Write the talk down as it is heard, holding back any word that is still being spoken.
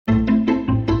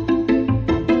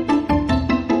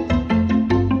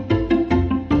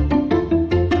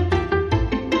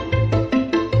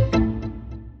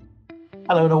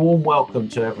Hello and a warm welcome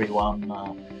to everyone,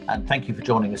 and thank you for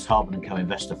joining this Hardman Co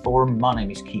Investor Forum. My name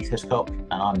is Keith Hiscock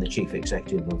and I'm the Chief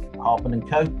Executive of Hardman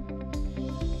Co.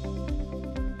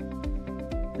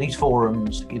 These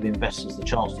forums give investors the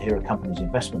chance to hear a company's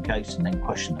investment case and then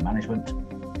question the management.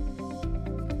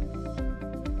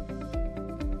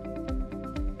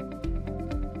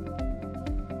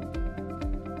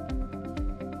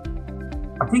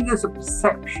 I think there's a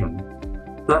perception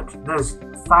that there's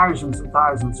thousands and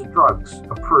thousands of drugs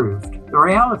approved. The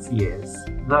reality is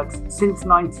that since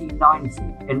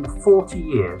 1990, in 40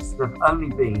 years, there have only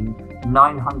been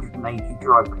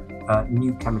 980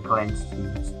 new chemical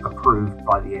entities approved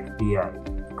by the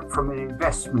FDA. From an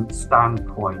investment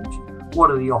standpoint,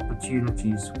 what are the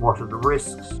opportunities? What are the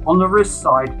risks? On the risk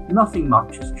side, nothing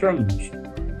much has changed.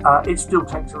 It still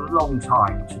takes a long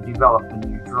time to develop a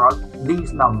new drug.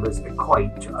 These numbers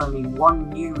equate to only one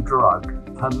new drug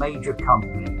per major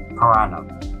company per annum.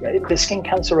 Yeah, the skin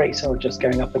cancer rates are just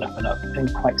going up and up and up,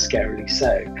 and quite scarily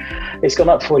so. It's gone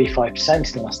up 45% in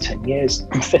the last 10 years,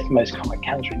 fifth most common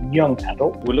cancer in young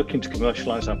adult. We're looking to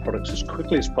commercialise our products as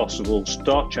quickly as possible,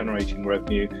 start generating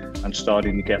revenue and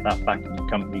starting to get that back in the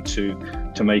company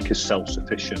to make us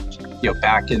self-sufficient.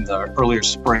 Back in the earlier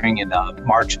spring, in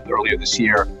March earlier this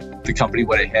year, the company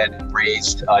went ahead and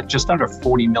raised just under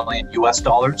 $40 million US.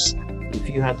 If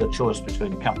you had the choice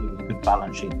between a company with a good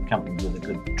balance sheet and a company with a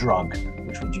good drug,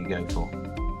 which would you go for?